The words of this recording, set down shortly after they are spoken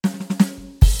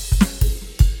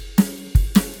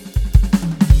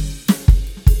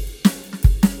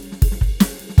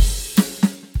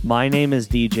My name is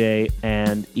DJ,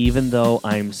 and even though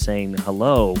I'm saying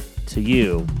hello to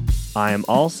you, I am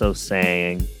also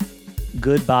saying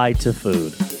goodbye to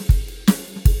food.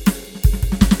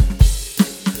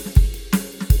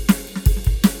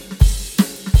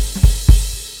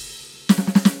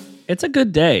 It's a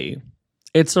good day.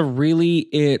 I'm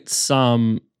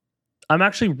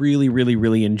actually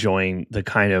really enjoying the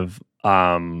kind of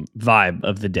vibe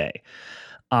of the day.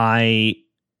 A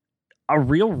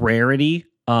real rarity,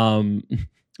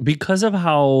 because of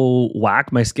how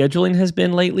whack my scheduling has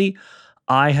been lately.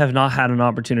 I have not had an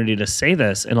opportunity to say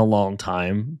this in a long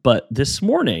time, but this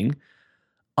morning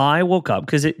I woke up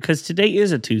because today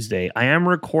is a Tuesday. I am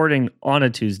recording on a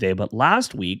Tuesday, but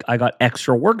last week I got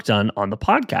extra work done on the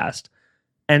podcast.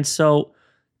 And so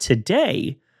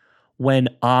today, when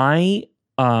I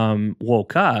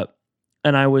woke up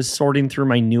and I was sorting through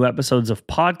my new episodes of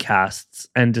podcasts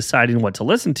and deciding what to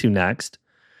listen to next,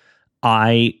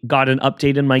 I got an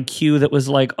update in my queue that was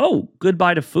like, oh,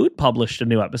 Goodbye to Food published a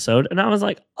new episode. And I was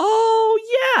like,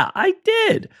 oh, yeah, I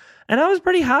did. And I was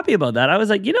pretty happy about that. I was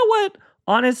like, you know what?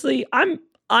 Honestly, I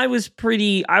was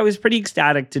pretty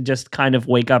ecstatic to just kind of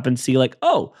wake up and see like,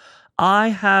 oh, I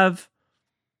had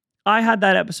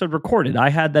that episode recorded. I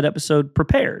had that episode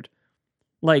prepared.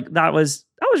 Like that was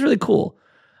really cool.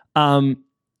 And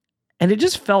it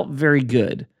just felt very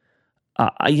good.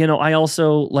 I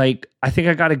also I think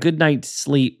I got a good night's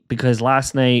sleep because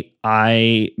last night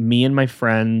me and my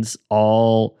friends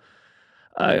all,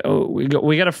 we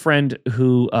got a friend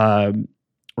who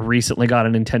recently got a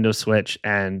Nintendo Switch,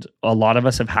 and a lot of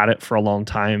us have had it for a long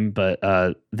time, but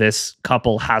this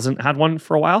couple hasn't had one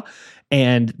for a while,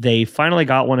 and they finally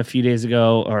got one a few days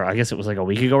ago, or I guess it was like a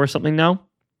week ago or something now.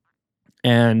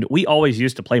 And we always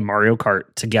used to play Mario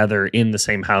Kart together in the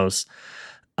same house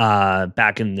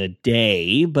back in the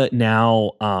day, but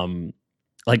now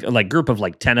like group of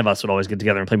like 10 of us would always get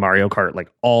together and play Mario Kart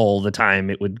like all the time.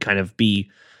 It would kind of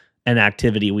be an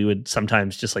activity we would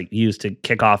sometimes just like use to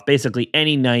kick off basically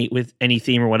any night with any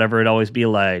theme or whatever. It'd always be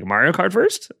like Mario Kart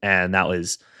first, and that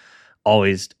was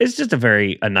always, it's just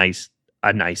a nice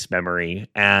memory,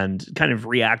 and kind of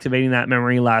reactivating that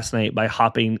memory last night by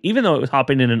hopping, even though it was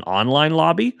hopping in an online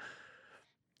lobby.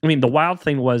 I mean, the wild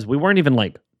thing was we weren't even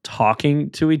like talking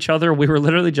to each other. We were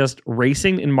literally just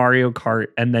racing in Mario Kart,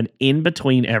 and then in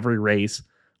between every race,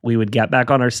 we would get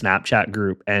back on our Snapchat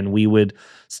group and we would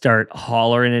start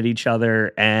hollering at each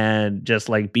other and just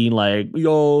like being like,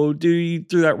 yo, dude, you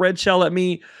threw that red shell at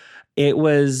me. It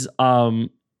was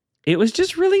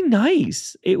just really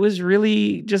nice. It was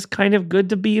really just kind of good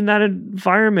to be in that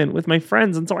environment with my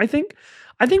friends. And so I think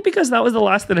because that was the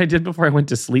last thing I did before I went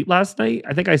to sleep last night,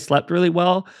 I think I slept really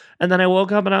well. And then I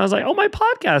woke up and I was like, oh, my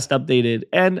podcast updated.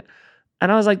 And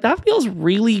I was like, that feels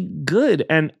really good.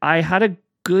 And I had a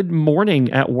good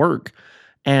morning at work.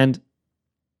 And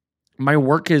my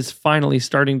work is finally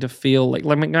starting to feel like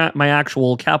my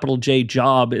actual capital J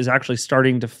job is actually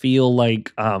starting to feel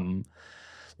like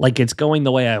it's going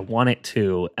the way I want it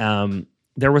to.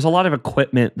 There was a lot of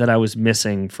equipment that I was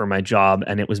missing for my job,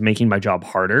 and it was making my job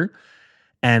harder.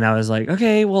 And I was like,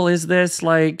 okay, well, is this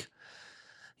like,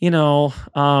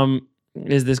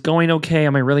 is this going okay?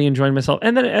 Am I really enjoying myself?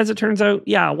 And then as it turns out,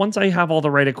 yeah, once I have all the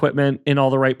right equipment in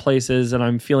all the right places and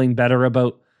I'm feeling better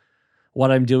about what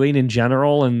I'm doing in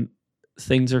general and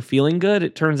things are feeling good,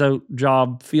 it turns out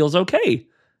job feels okay.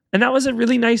 And that was a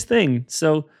really nice thing.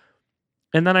 So,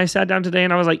 and then I sat down today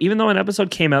and I was like, even though an episode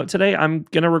came out today, I'm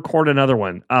going to record another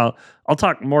one. I'll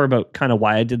talk more about kind of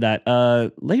why I did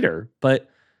that later. But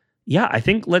yeah, I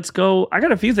think let's go. I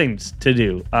got a few things to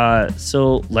do.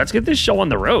 So let's get this show on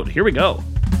the road. Here we go.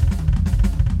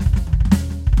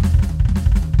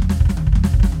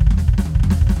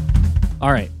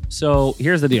 All right. So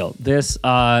here's the deal. This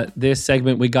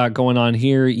segment we got going on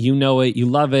here, you know it, you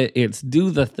love it. It's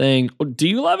Do the Thing. Do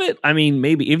you love it? I mean,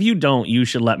 maybe if you don't, you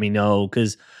should let me know,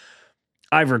 because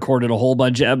I've recorded a whole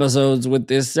bunch of episodes with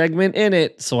this segment in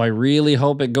it. So I really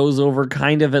hope it goes over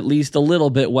kind of at least a little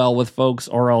bit well with folks,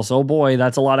 or else, oh boy,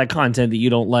 that's a lot of content that you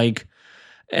don't like.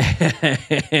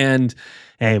 And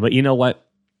hey, but you know what?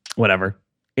 Whatever.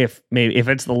 If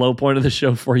it's the low point of the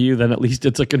show for you, then at least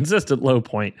it's a consistent low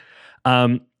point.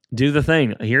 Do the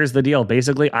thing. Here's the deal.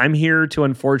 Basically, I'm here to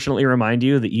unfortunately remind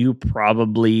you that you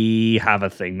probably have a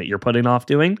thing that you're putting off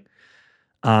doing.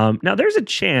 Now, there's a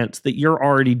chance that you're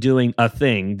already doing a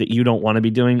thing that you don't want to be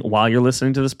doing while you're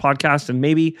listening to this podcast, and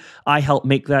maybe I help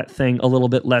make that thing a little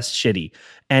bit less shitty.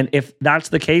 And if that's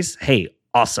the case, hey,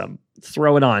 awesome.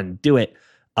 Throw it on. Do it.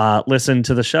 Listen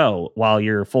to the show while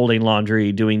you're folding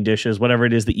laundry, doing dishes, whatever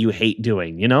it is that you hate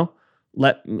doing,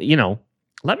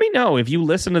 Let me know if you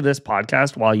listen to this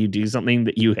podcast while you do something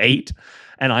that you hate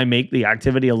and I make the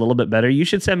activity a little bit better. You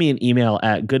should send me an email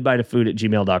at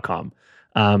goodbyetofood@gmail.com.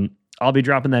 I'll be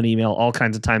dropping that email all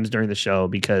kinds of times during the show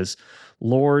because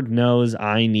Lord knows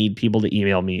I need people to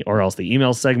email me, or else the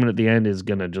email segment at the end is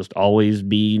going to just always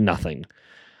be nothing.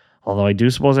 Although I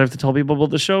do suppose I have to tell people about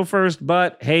the show first,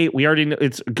 but hey, we've already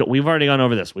gone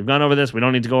over this. We've gone over this. We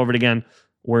don't need to go over it again.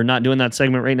 We're not doing that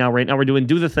segment right now. Right now we're doing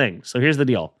Do the Thing. So here's the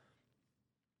deal.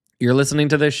 You're listening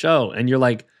to this show and you're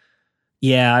like,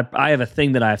 yeah, I have a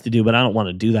thing that I have to do, but I don't want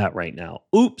to do that right now.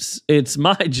 Oops, it's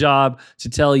my job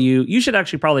to tell you, you should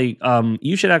actually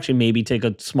maybe take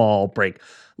a small break.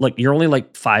 Like you're only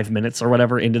like 5 minutes or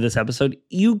whatever into this episode.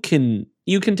 You can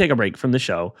take a break from the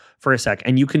show for a sec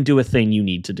and you can do a thing you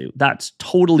need to do. That's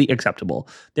totally acceptable.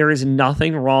 There is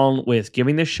nothing wrong with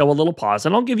giving this show a little pause,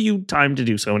 and I'll give you time to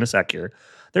do so in a sec here.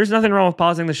 There's nothing wrong with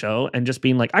pausing the show and just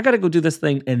being like, I got to go do this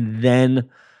thing, and then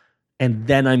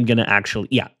I'm going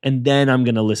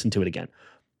to listen to it again.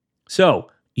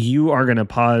 So you are going to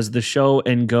pause the show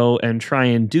and go and try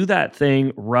and do that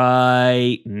thing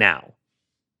right now.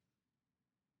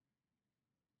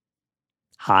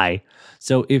 Hi.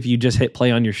 So if you just hit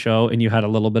play on your show and you had a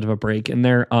little bit of a break in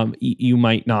there, you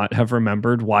might not have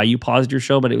remembered why you paused your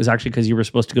show, but it was actually because you were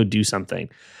supposed to go do something.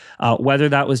 Whether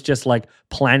that was just like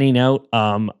planning out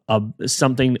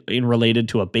something related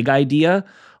to a big idea,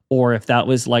 or if that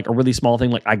was like a really small thing,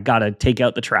 like I gotta take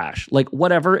out the trash, like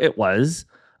whatever it was.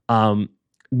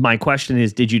 My question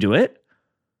is, did you do it?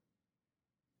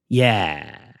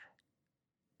 Yeah.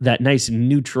 That nice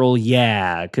neutral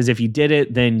yeah. Because if you did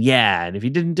it, then yeah. And if you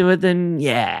didn't do it, then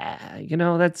yeah.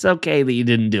 That's okay that you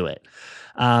didn't do it.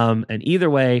 And either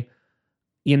way,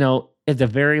 at the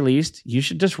very least, you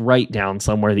should just write down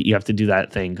somewhere that you have to do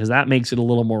that thing, because that makes it a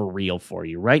little more real for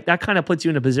you, right? That kind of puts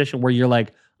you in a position where you're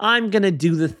like, I'm going to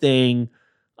do the thing.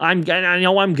 I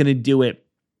know I'm going to do it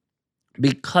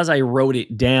because I wrote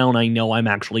it down. I know I'm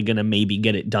actually going to maybe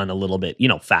get it done a little bit,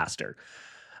 faster.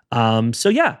 So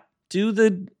yeah, do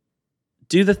the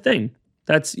thing.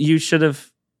 You should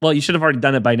have already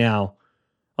done it by now.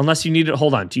 Unless you need it.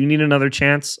 Hold on. Do you need another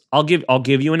chance? I'll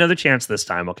give you another chance this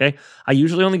time, okay? I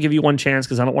usually only give you one chance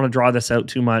because I don't want to draw this out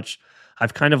too much.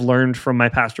 I've kind of learned from my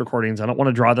past recordings. I don't want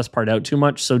to draw this part out too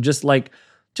much. So just like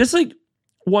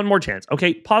one more chance.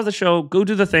 Okay, pause the show. Go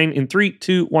do the thing in 3,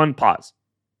 2, 1, pause.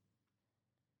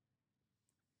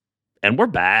 And we're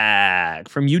back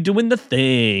from you doing the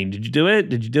thing. Did you do it?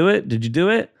 Did you do it? Did you do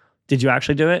it? Did you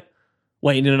actually do it?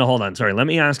 Wait, no, hold on. Sorry. Let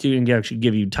me ask you and actually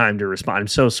give you time to respond. I'm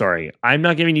so sorry. I'm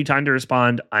not giving you time to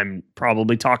respond. I'm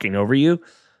probably talking over you.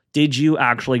 Did you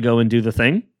actually go and do the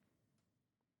thing?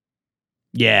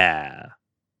 Yeah.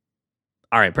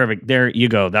 All right, perfect. There you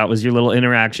go. That was your little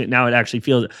interaction. Now it actually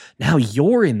feels, now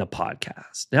you're in the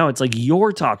podcast. Now it's like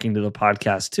you're talking to the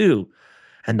podcast too.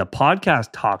 And the podcast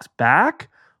talks back?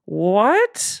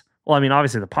 What? Well, I mean,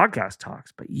 obviously the podcast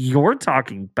talks, but you're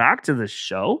talking back to the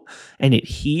show and it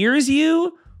hears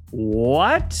you?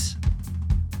 What?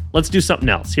 Let's do something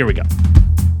else. Here we go.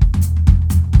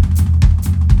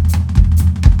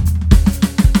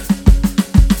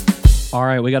 All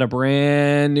right, we got a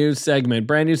brand new segment.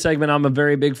 I'm a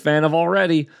very big fan of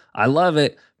already. I love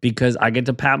it because I get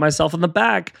to pat myself on the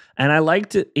back. And I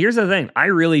like to, here's the thing. I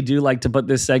really do like to put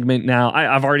this segment now.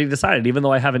 I've already decided, even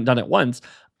though I haven't done it once,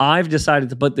 I've decided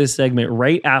to put this segment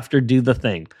right after Do the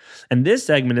Thing. And this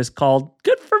segment is called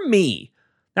Good for Me.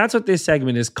 That's what this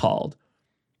segment is called.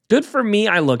 Good for me,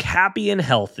 I look happy and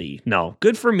healthy. No,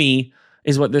 Good for Me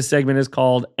is what this segment is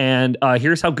called. And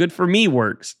here's how Good for Me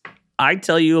works. I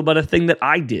tell you about a thing that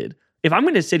I did. If I'm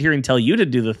going to sit here and tell you to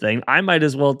do the thing, I might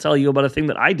as well tell you about a thing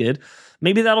that I did.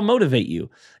 Maybe that'll motivate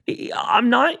you. I'm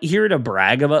not here to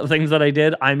brag about things that I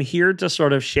did. I'm here to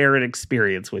sort of share an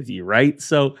experience with you, right?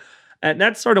 So, and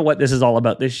that's sort of what this is all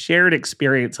about, this shared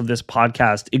experience of this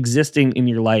podcast existing in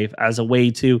your life as a way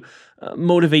to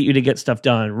motivate you to get stuff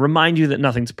done, remind you that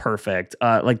nothing's perfect.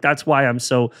 Like that's why I'm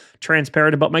so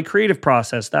transparent about my creative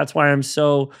process. That's why I'm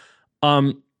so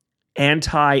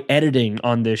anti-editing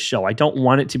on this show. I don't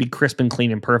want it to be crisp and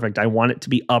clean and perfect. I want it to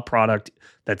be a product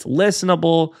that's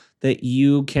listenable, that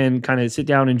you can kind of sit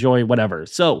down, enjoy, whatever.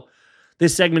 So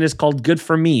this segment is called Good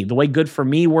for Me. The way Good for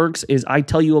Me works is I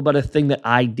tell you about a thing that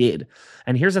I did.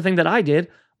 And here's the thing that I did.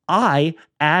 I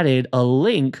added a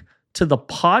link to the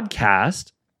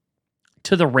podcast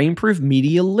to the Rainproof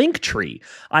Media Linktree.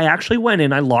 I actually went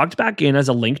in, I logged back in as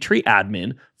a Linktree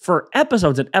admin for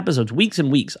episodes and episodes, weeks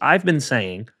and weeks. I've been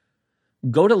saying,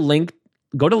 go to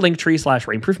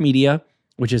Linktree/Rainproof Media,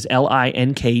 which is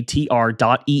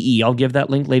linktr.ee. I'll give that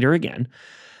link later again.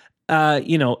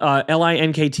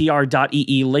 linktr.ee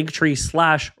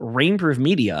Linktree/Rainproof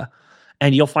Media,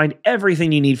 and you'll find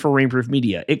everything you need for Rainproof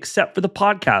Media, except for the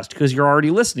podcast, because you're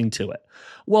already listening to it.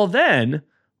 Well, then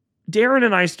Darren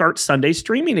and I start Sunday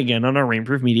streaming again on our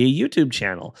Rainproof Media YouTube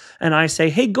channel. And I say,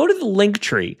 hey, go to the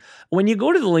Linktree. When you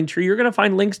go to the Linktree, you're going to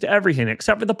find links to everything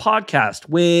except for the podcast,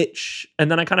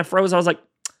 and then I kind of froze. I was like,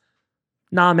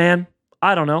 nah, man,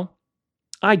 I don't know.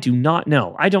 I do not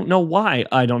know. I don't know why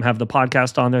I don't have the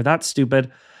podcast on there. That's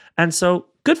stupid. And so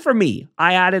good for me.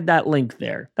 I added that link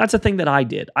there. That's a thing that I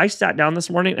did. I sat down this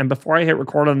morning, and before I hit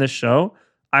record on this show,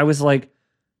 I was like,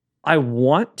 I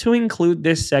want to include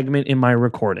this segment in my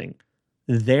recording.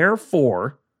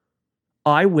 Therefore,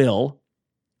 I will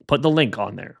put the link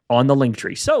on there, on the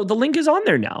Linktree. So the link is on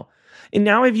there now. And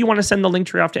now if you want to send the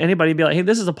Linktree off to anybody, be like, hey,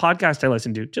 this is a podcast I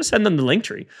listen to, just send them the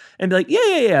Linktree and be like,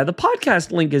 yeah, the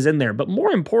podcast link is in there. But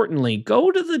more importantly, go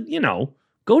to the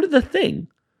thing.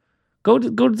 Go to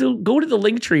the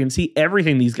Linktree and see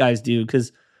everything these guys do.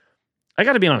 Because I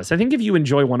got to be honest, I think if you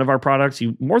enjoy one of our products,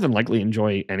 you more than likely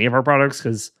enjoy any of our products,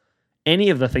 because any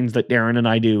of the things that Darren and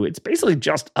I do, it's basically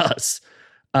just us.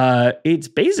 It's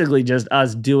basically just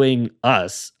us doing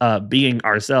us, being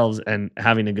ourselves and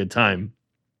having a good time.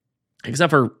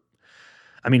 Except for,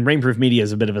 Rainproof Media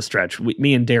is a bit of a stretch.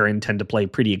 Me and Darren tend to play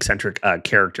pretty eccentric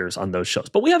characters on those shows,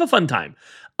 but we have a fun time.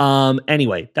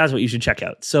 Anyway, that's what you should check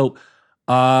out. So,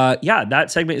 that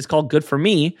segment is called Good For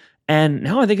Me. And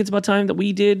now I think it's about time that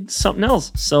we did something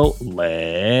else. So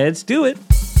let's do it.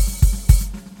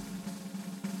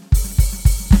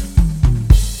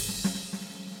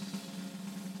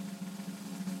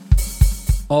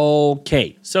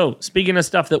 Okay, so speaking of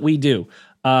stuff that we do,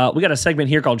 we got a segment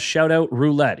here called Shoutout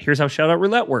Roulette. Here's how Shoutout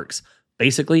Roulette works.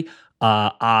 Basically,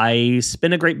 I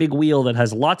spin a great big wheel that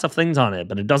has lots of things on it,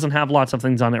 but it doesn't have lots of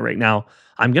things on it right now.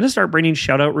 I'm going to start bringing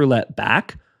Shoutout Roulette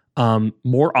back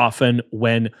more often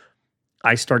when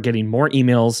I start getting more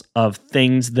emails of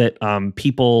things that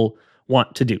people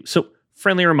want to do. So,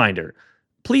 friendly reminder,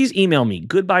 please email me,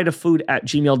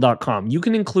 goodbyetofood@gmail.com. You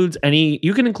can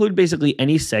include basically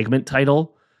any segment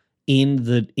title in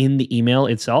the email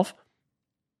itself.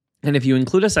 And if you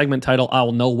include a segment title,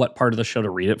 I'll know what part of the show to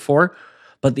read it for.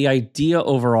 But the idea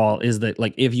overall is that,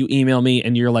 like, if you email me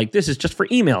and you're like, this is just for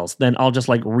emails, then I'll just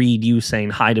like read you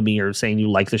saying hi to me or saying you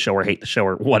like the show or hate the show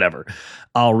or whatever.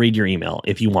 I'll read your email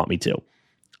if you want me to.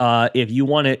 If you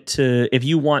want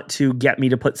to get me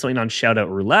to put something on Shoutout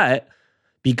Roulette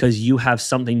because you have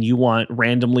something you want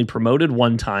randomly promoted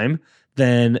one time,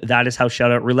 then that is how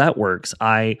Shoutout Roulette works.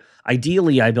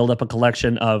 Ideally I build up a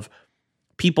collection of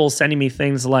people sending me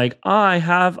things like, I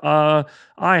have a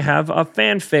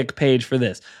fanfic page for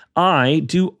this. I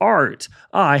do art.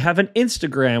 I have an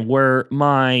Instagram where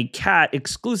my cat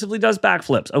exclusively does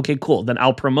backflips. Okay, cool. Then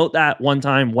I'll promote that one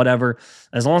time, whatever.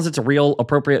 As long as it's a real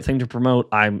appropriate thing to promote,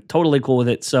 I'm totally cool with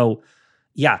it. So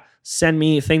yeah, send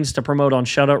me things to promote on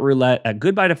Shoutout Roulette at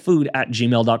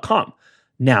goodbyetofood@gmail.com.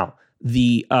 Now,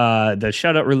 the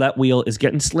Shoutout Roulette wheel is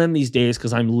getting slim these days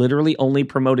because I'm literally only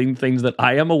promoting things that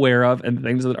I am aware of and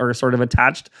things that are sort of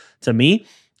attached to me.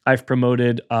 I've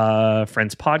promoted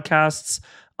friends' podcasts.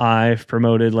 I've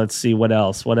promoted, let's see, what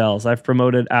else? I've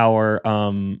promoted our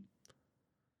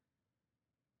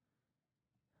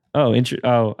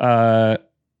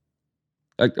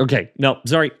okay, no,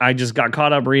 sorry. I just got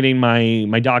caught up reading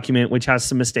my document, which has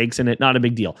some mistakes in it. Not a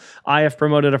big deal. I have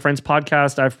promoted a friend's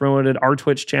podcast. I've promoted our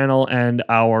Twitch channel and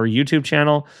our YouTube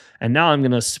channel. And now I'm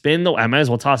going to I might as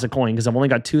well toss a coin because I've only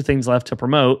got 2 things left to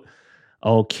promote.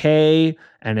 Okay.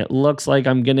 And it looks like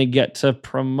I'm going to get to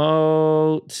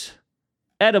promote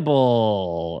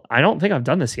Edible. I don't think I've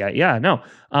done this yet. Yeah, no.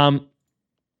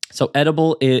 So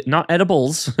Edible is not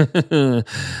edibles,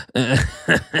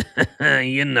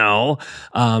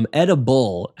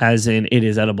 Edible, as in it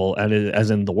is edible, as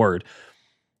in the word,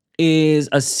 is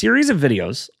a series of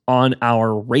videos on our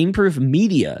Rainproof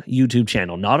Media YouTube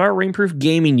channel, not our Rainproof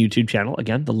Gaming YouTube channel.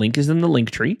 Again, the link is in the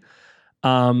Linktree.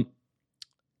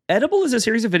 Edible is a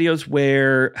series of videos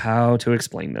where, how to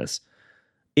explain this?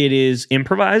 It is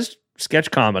improvised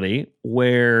sketch comedy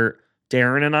where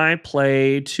Darren and I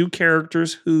play 2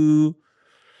 characters who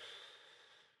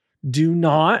do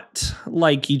not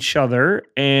like each other,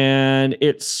 and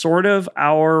it's sort of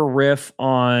our riff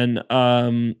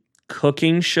on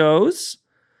cooking shows.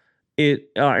 I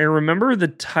remember the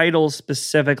title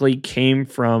specifically came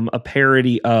from a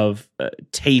parody of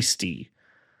Tasty,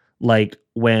 like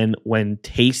when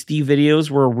Tasty videos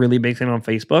were a really big thing on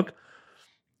Facebook.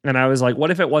 And I was like,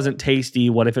 what if it wasn't tasty?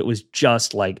 What if it was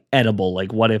just like edible?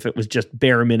 Like, what if it was just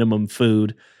bare minimum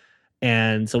food?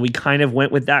 And so we kind of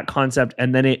went with that concept.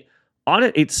 And then it on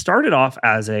it, it started off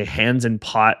as a Hands in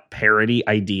Pot parody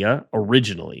idea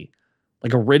originally.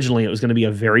 Like originally, it was going to be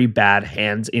a very bad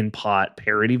Hands in Pot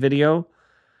parody video.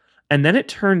 And then it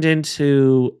turned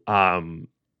into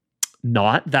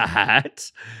not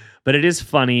that, but it is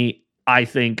funny. I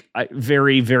think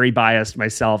very, very biased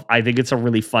myself. I think it's a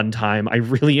really fun time. I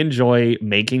really enjoy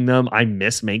making them. I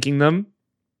miss making them.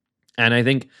 And I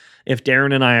think if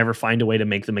Darren and I ever find a way to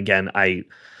make them again,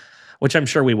 which I'm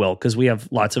sure we will, because we have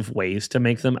lots of ways to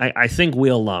make them. I think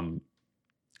we'll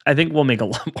make a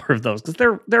lot more of those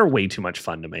because they're way too much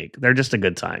fun to make. They're just a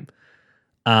good time.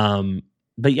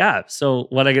 But yeah, so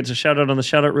what I get to shout out on the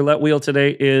shout out roulette wheel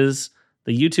today is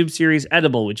the YouTube series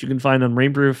Edible, which you can find on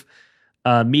Rainproof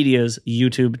Media's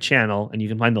YouTube channel, and you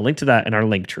can find the link to that in our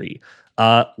link tree.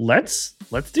 Let's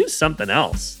do something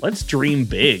else. Let's dream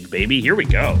big, baby. Here we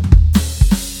go.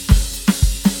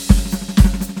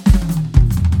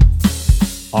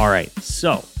 All right,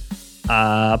 so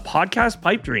podcast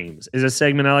Pipe Dreams is a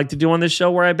segment I like to do on this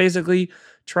show where I basically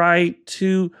try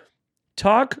to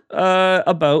talk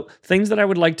about things that I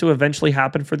would like to eventually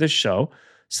happen for this show.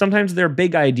 Sometimes they're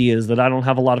big ideas that I don't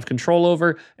have a lot of control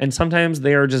over, and sometimes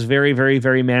they are just very, very,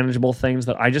 very manageable things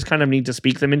that I just kind of need to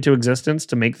speak them into existence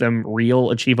to make them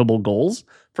real, achievable goals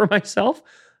for myself.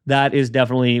 That is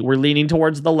definitely, we're leaning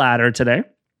towards the latter today.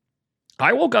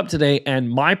 I woke up today and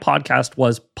my podcast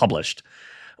was published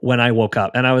when I woke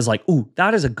up, and I was like, ooh,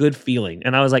 that is a good feeling.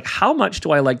 And I was like, how much do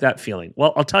I like that feeling?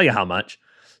 Well, I'll tell you how much.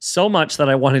 So much that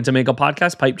I wanted to make a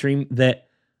podcast pipe dream that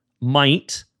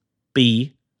might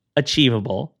be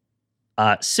achievable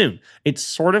soon. It's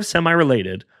sort of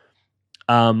semi-related,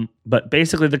 but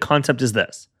basically the concept is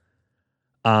this.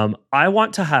 I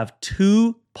want to have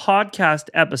 2 podcast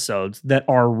episodes that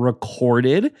are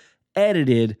recorded,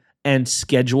 edited, and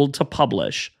scheduled to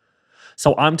publish.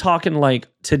 So I'm talking like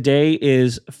today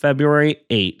is February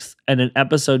 8th, and an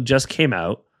episode just came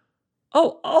out.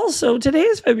 Oh, also, today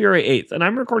is February 8th, and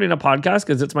I'm recording a podcast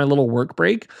because it's my little work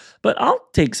break, but I'll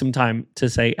take some time to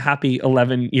say happy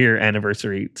 11-year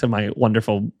anniversary to my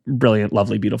wonderful, brilliant,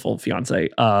 lovely, beautiful fiance,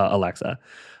 Alexa,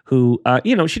 who,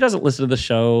 she doesn't listen to the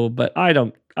show, but I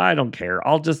don't care.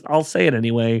 I'll say it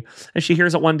anyway. If she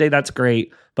hears it one day, that's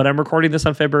great. But I'm recording this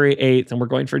on February 8th, and we're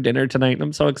going for dinner tonight, and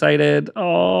I'm so excited.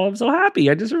 Oh, I'm so happy.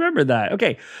 I just remembered that.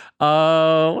 Okay. What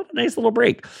a nice little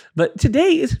break. But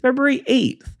today is February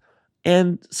 8th.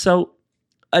 And so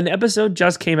an episode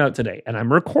just came out today, and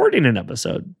I'm recording an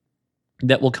episode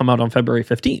that will come out on February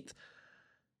 15th.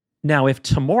 Now, if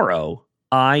tomorrow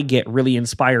I get really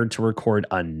inspired to record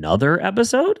another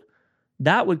episode,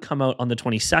 that would come out on the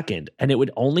 22nd, and it would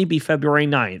only be February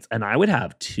 9th, and I would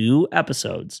have 2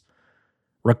 episodes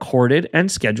recorded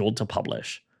and scheduled to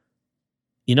publish.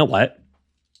 You know what?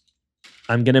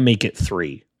 I'm going to make it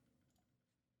 3.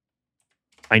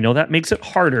 I know that makes it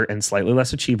harder and slightly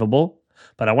less achievable,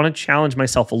 but I want to challenge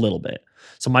myself a little bit.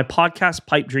 So my podcast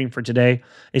pipe dream for today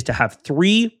is to have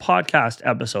 3 podcast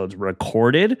episodes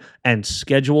recorded and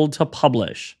scheduled to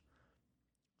publish.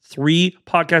 3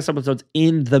 podcast episodes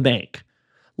in the bank.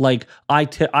 Like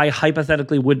I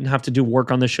hypothetically wouldn't have to do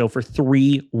work on the show for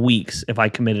 3 weeks if I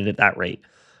committed at that rate.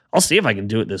 I'll see if I can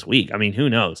do it this week. I mean, who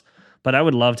knows? But I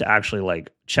would love to actually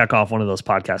check off one of those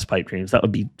podcast pipe dreams. That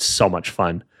would be so much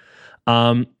fun.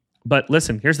 But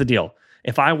listen, here's the deal.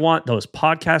 If I want those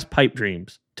podcast pipe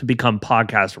dreams to become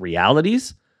podcast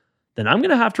realities, then I'm going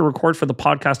to have to record for the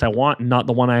podcast I want and not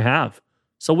the one I have.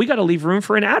 So we got to leave room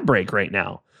for an ad break right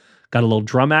now. Got a little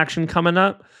drum action coming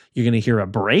up. You're going to hear a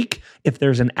break. If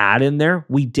there's an ad in there,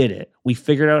 we did it. We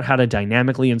figured out how to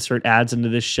dynamically insert ads into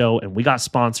this show, and we got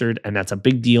sponsored, and that's a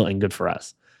big deal and good for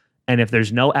us. And if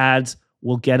there's no ads,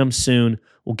 we'll get them soon.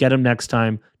 We'll get them next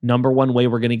time. Number one way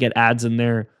we're going to get ads in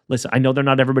there. Listen, I know they're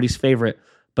not everybody's favorite,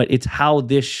 but it's how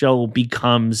this show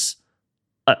becomes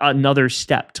another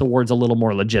step towards a little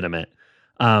more legitimate.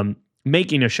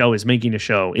 Making a show is making a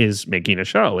show is making a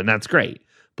show, and that's great.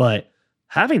 But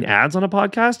having ads on a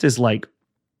podcast is like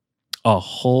a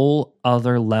whole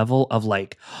other level of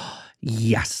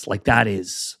yes, that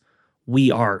is,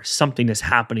 something is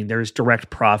happening. There's direct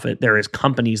profit. There is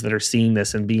companies that are seeing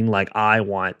this and being like, I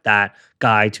want that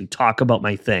guy to talk about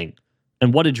my thing.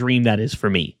 And what a dream that is for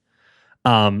me.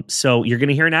 So you're going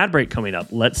to hear an ad break coming up.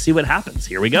 Let's see what happens.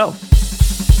 Here we go.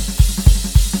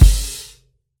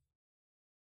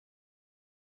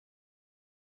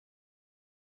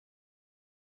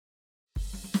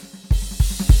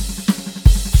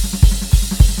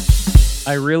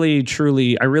 I really,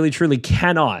 truly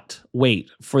cannot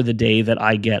wait for the day that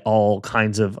I get all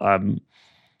kinds of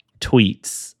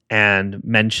tweets and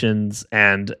mentions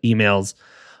and emails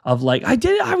of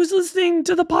I was listening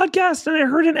to the podcast and I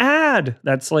heard an ad.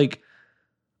 That's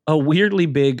a weirdly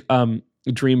big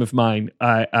dream of mine.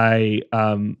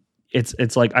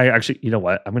 It's like I actually, you know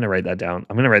what? I'm gonna write that down.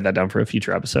 I'm gonna write that down for a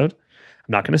future episode.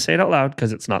 I'm not gonna say it out loud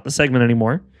because it's not the segment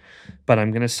anymore. But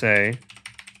I'm gonna say,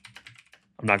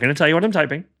 I'm not gonna tell you what I'm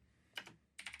typing.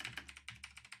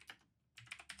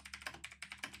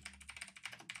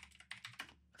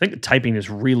 I think the typing is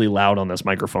really loud on this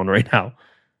microphone right now.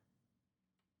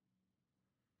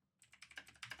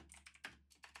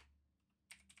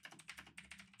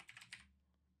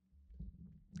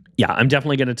 Yeah, I'm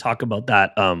definitely going to talk about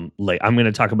that. Like I'm going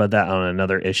to talk about that on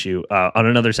another issue, on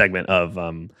another segment of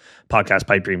podcast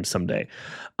Pipe Dreams someday.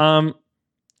 Man,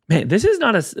 this is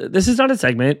not a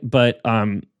segment, but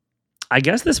I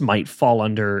guess this might fall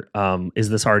under is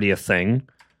this already a thing?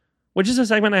 Which is a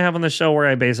segment I have on the show where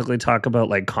I basically talk about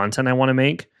like content I want to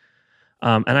make.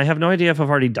 And I have no idea if I've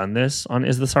already done this on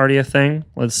Is This Already a Thing?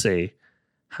 Let's see.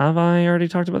 Have I already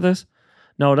talked about this?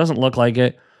 No, it doesn't look like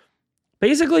it.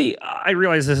 Basically, I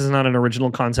realize this is not an original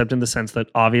concept in the sense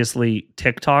that obviously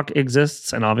TikTok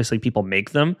exists and obviously people make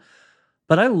them.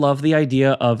 But I love the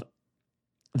idea of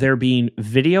there being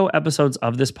video episodes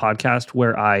of this podcast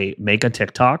where I make a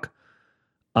TikTok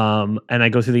and I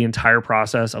go through the entire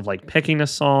process of like picking a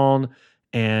song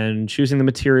and choosing the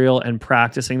material and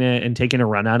practicing it and taking a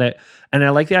run at it. And I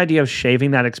like the idea of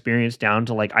shaving that experience down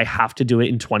to like I have to do it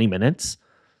in 20 minutes.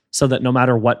 So that no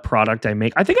matter what product I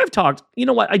make, I think I've talked, you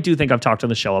know what? I do think I've talked on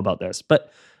the show about this, but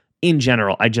in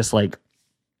general, I just like,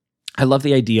 I love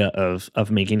the idea of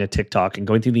making a TikTok and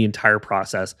going through the entire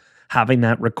process, having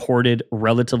that recorded,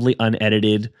 relatively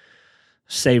unedited,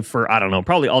 save for, I don't know,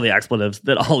 probably all the expletives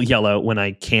that I'll yell out when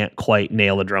I can't quite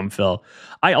nail a drum fill.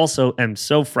 I also am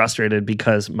so frustrated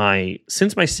because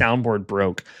since my soundboard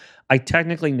broke, I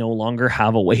technically no longer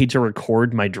have a way to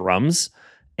record my drums.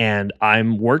 And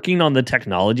I'm working on the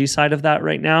technology side of that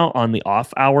right now on the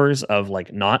off hours of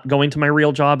like not going to my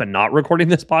real job and not recording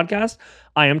this podcast.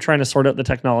 I am trying to sort out the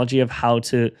technology of how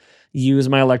to use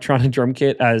my electronic drum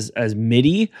kit as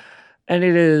MIDI. And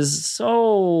it is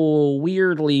so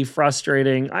weirdly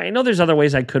frustrating. I know there's other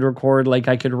ways I could record. Like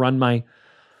I could run I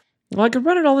could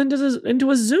run it all into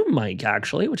a Zoom mic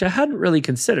actually, which I hadn't really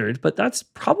considered, but that's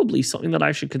probably something that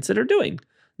I should consider doing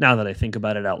now that I think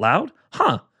about it out loud.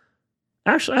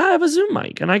 Actually, I have a Zoom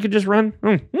mic, and I could just run.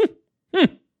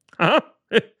 Oh,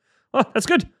 that's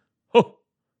good. Oh,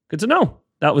 good to know.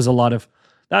 That's a lot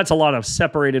of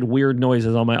separated weird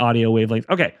noises on my audio wavelength.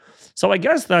 Okay, so I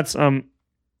guess that's I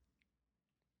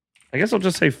guess I'll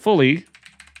just say fully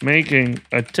making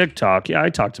a TikTok. Yeah, I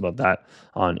talked about that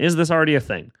on Is This Already a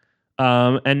Thing?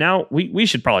 And now we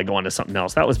should probably go on to something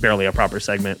else. That was barely a proper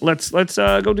segment. Let's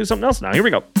go do something else now. Here we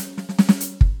go.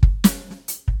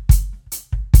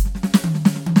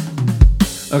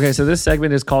 Okay, so this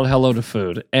segment is called Hello to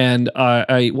Food. And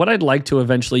what I'd like to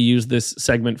eventually use this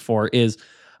segment for is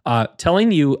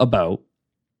telling you about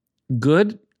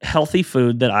good, healthy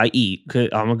food that I eat.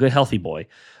 I'm a good, healthy boy.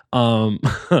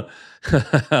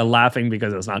 Laughing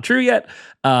because it's not true yet.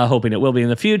 Hoping it will be in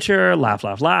the future. Laugh,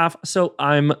 laugh, laugh. So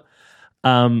I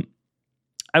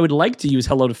would like to use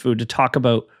Hello to Food to talk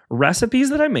about recipes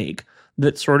that I make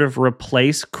that sort of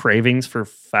replace cravings for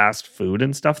fast food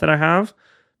and stuff that I have.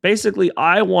 Basically,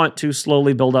 I want to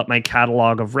slowly build up my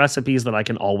catalog of recipes that I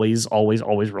can always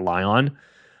rely on.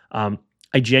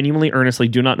 I genuinely, earnestly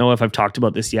do not know if I've talked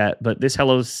about this yet, but this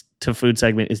Hello to Food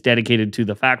segment is dedicated to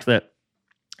the fact that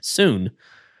soon,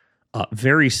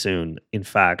 very soon, in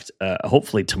fact,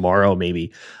 hopefully tomorrow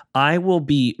maybe, I will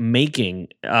be making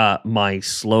my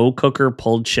slow cooker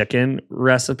pulled chicken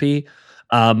recipe,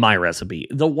 my recipe,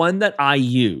 the one that I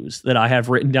use, that I have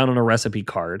written down on a recipe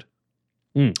card.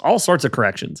 All sorts of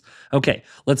corrections. Okay,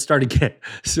 let's start again.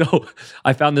 So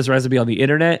I found this recipe on the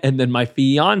internet, and then my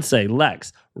fiance,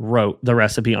 Lex, wrote the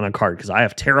recipe on a card because I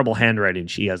have terrible handwriting.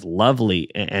 She has lovely,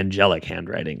 angelic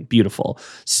handwriting. Beautiful.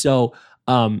 So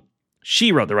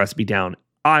she wrote the recipe down.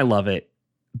 I love it.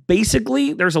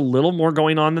 Basically, there's a little more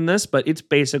going on than this, but it's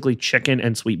basically chicken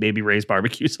and Sweet Baby Ray's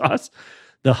barbecue sauce.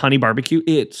 The honey barbecue,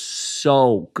 it's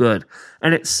so good.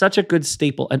 And it's such a good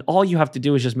staple. And all you have to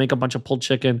do is just make a bunch of pulled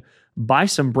chicken, buy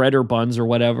some bread or buns or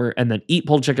whatever, and then eat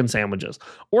pulled chicken sandwiches.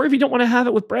 Or if you don't want to have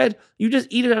it with bread, you just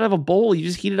eat it out of a bowl. You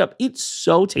just heat it up. It's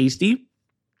so tasty.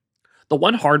 The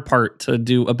one hard part to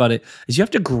do about it is you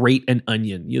have to grate an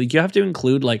onion. You have to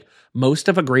include like most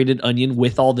of a grated onion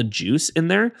with all the juice in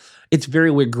there. It's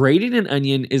very weird. Grating an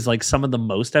onion is like some of the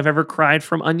most I've ever cried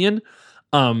from onion.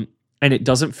 And it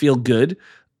doesn't feel good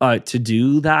to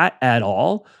do that at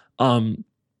all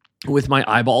with my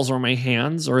eyeballs or my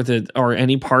hands or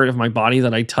any part of my body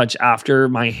that I touch after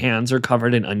my hands are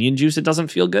covered in onion juice. It doesn't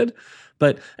feel good.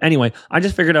 But anyway, I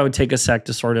just figured I would take a sec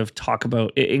to sort of talk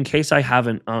about, in case I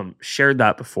haven't shared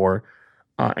that before.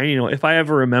 And, if I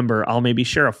ever remember, I'll maybe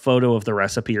share a photo of the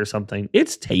recipe or something.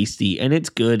 It's tasty and it's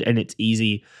good and it's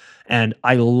easy. And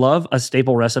I love a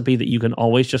staple recipe that you can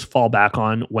always just fall back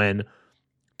on when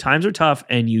times are tough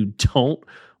and you don't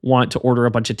want to order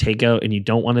a bunch of takeout and you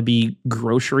don't want to be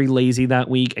grocery lazy that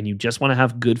week and you just want to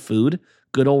have good food,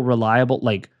 good old reliable,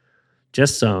 like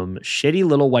just some shitty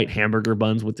little white hamburger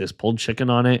buns with this pulled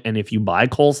chicken on it. And if you buy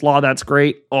coleslaw, that's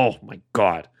great. Oh my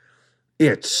God.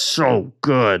 It's so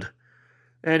good.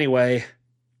 Anyway,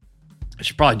 I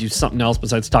should probably do something else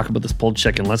besides talk about this pulled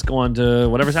chicken. Let's go on to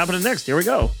whatever's happening next. Here we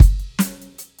go.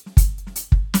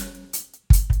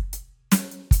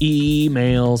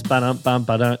 Emails,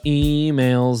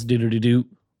 emails, do.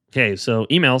 Okay, so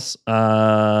emails.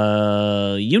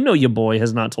 Your boy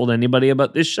has not told anybody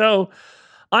about this show.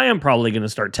 I am probably going to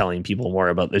start telling people more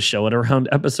about this show at around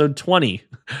episode 20.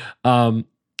 I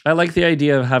like the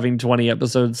idea of having 20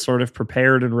 episodes sort of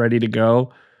prepared and ready to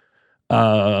go.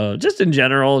 Just in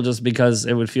general, just because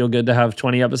it would feel good to have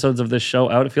 20 episodes of this show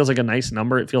out. It feels like a nice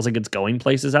number. It feels like it's going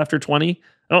places after 20.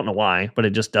 I don't know why, but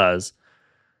it just does.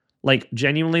 Like,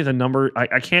 genuinely, the number,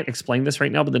 I can't explain this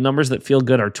right now, but the numbers that feel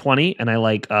good are 20, and I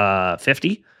like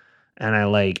 50, and I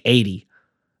like 80,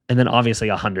 and then obviously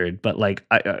 100, but like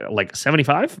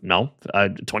 75? No.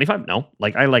 25? No.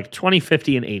 Like, I like 20,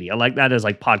 50, and 80. I like that as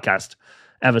like podcast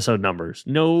episode numbers.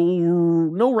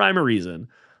 No rhyme or reason.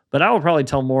 But I will probably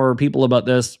tell more people about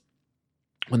this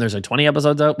when there's like 20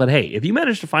 episodes out. But hey, if you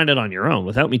manage to find it on your own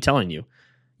without me telling you,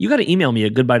 you got to email me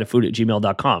at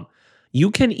goodbyetofood@gmail.com. You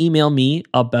can email me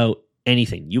about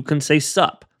anything. You can say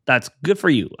sup. That's good for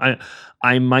you.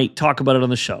 I might talk about it on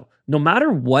the show. No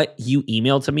matter what you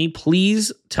email to me,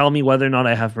 please tell me whether or not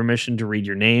I have permission to read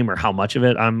your name or how much of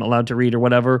it I'm allowed to read or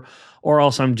whatever, or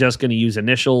else I'm just going to use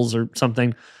initials or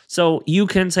something. So you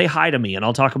can say hi to me and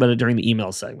I'll talk about it during the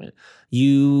email segment.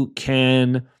 You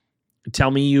can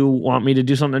tell me you want me to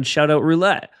do something, shout out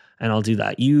roulette, and I'll do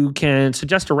that. You can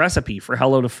suggest a recipe for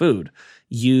Hello to Food.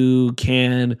 You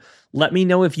can let me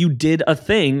know if you did a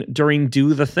thing during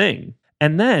Do the Thing.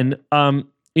 And then,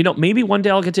 maybe one day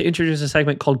I'll get to introduce a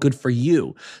segment called Good for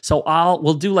You. So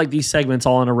we'll do like these segments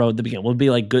all in a row at the beginning. We'll be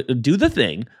like, do the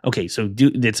thing. Okay, so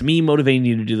it's me motivating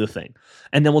you to do the thing.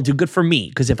 And then we'll do Good for Me,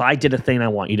 because if I did a thing, I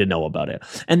want you to know about it.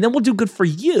 And then we'll do Good for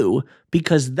You,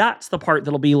 because that's the part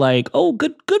that'll be like, oh,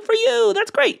 good for you.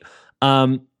 That's great.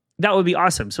 That would be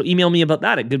awesome. So email me about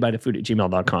that at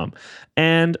goodbyetofood@gmail.com.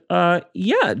 And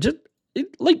just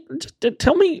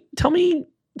tell me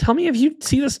if you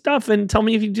see the stuff, and tell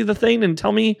me if you do the thing, and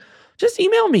just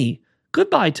email me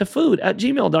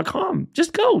goodbyetofood@gmail.com.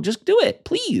 Just do it.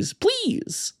 Please.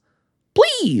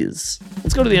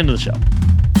 Let's go to the end of the show.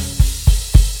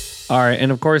 All right.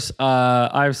 And of course,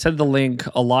 I've said the link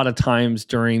a lot of times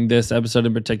during this episode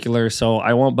in particular, so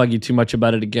I won't bug you too much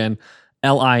about it again.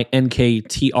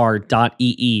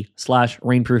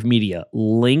 linktr.ee/rainproofmedia.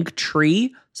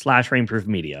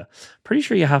 Linktree/rainproofmedia. Pretty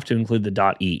sure you have to include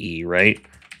the .ee, right?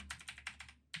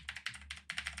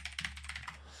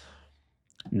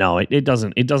 No, it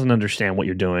doesn't. It doesn't understand what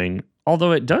you're doing.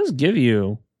 Although it does give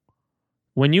you,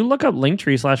 when you look up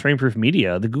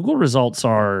Linktree/rainproofmedia, the Google results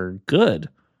are good.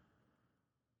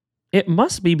 It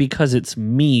must be because it's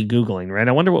me Googling, right?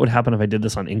 I wonder what would happen if I did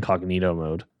this on incognito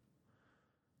mode.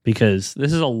 Because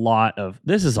this is a lot of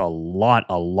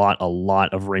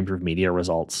Rainproof Media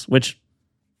results, which,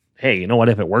 hey, you know what?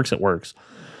 If it works, it works.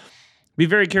 Be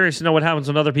very curious to know what happens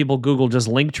when other people Google just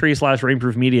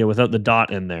Linktree/Rainproof Media without the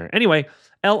dot in there. Anyway,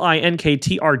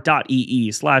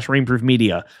 linktr.ee/Rainproof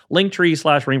Media.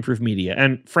 Linktree/Rainproof Media.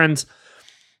 And friends,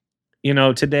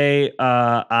 today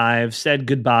I've said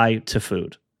goodbye to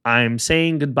food. I'm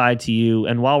saying goodbye to you.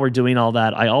 And while we're doing all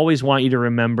that, I always want you to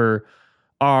remember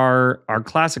our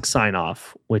classic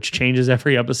sign-off, which changes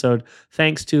every episode,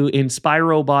 thanks to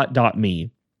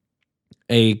inspirobot.me,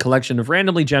 a collection of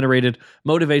randomly generated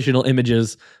motivational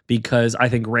images, because I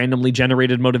think randomly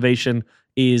generated motivation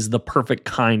is the perfect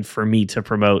kind for me to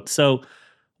promote. So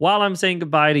while I'm saying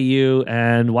goodbye to you,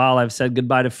 and while I've said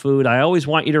goodbye to food, I always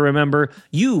want you to remember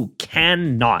you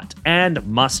cannot and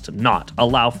must not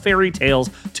allow fairy tales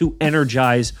to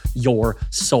energize your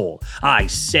soul. I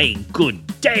say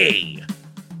good day.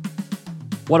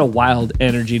 What a wild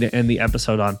energy to end the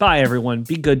episode on. Bye, everyone.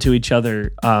 Be good to each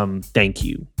other. Thank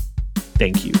you.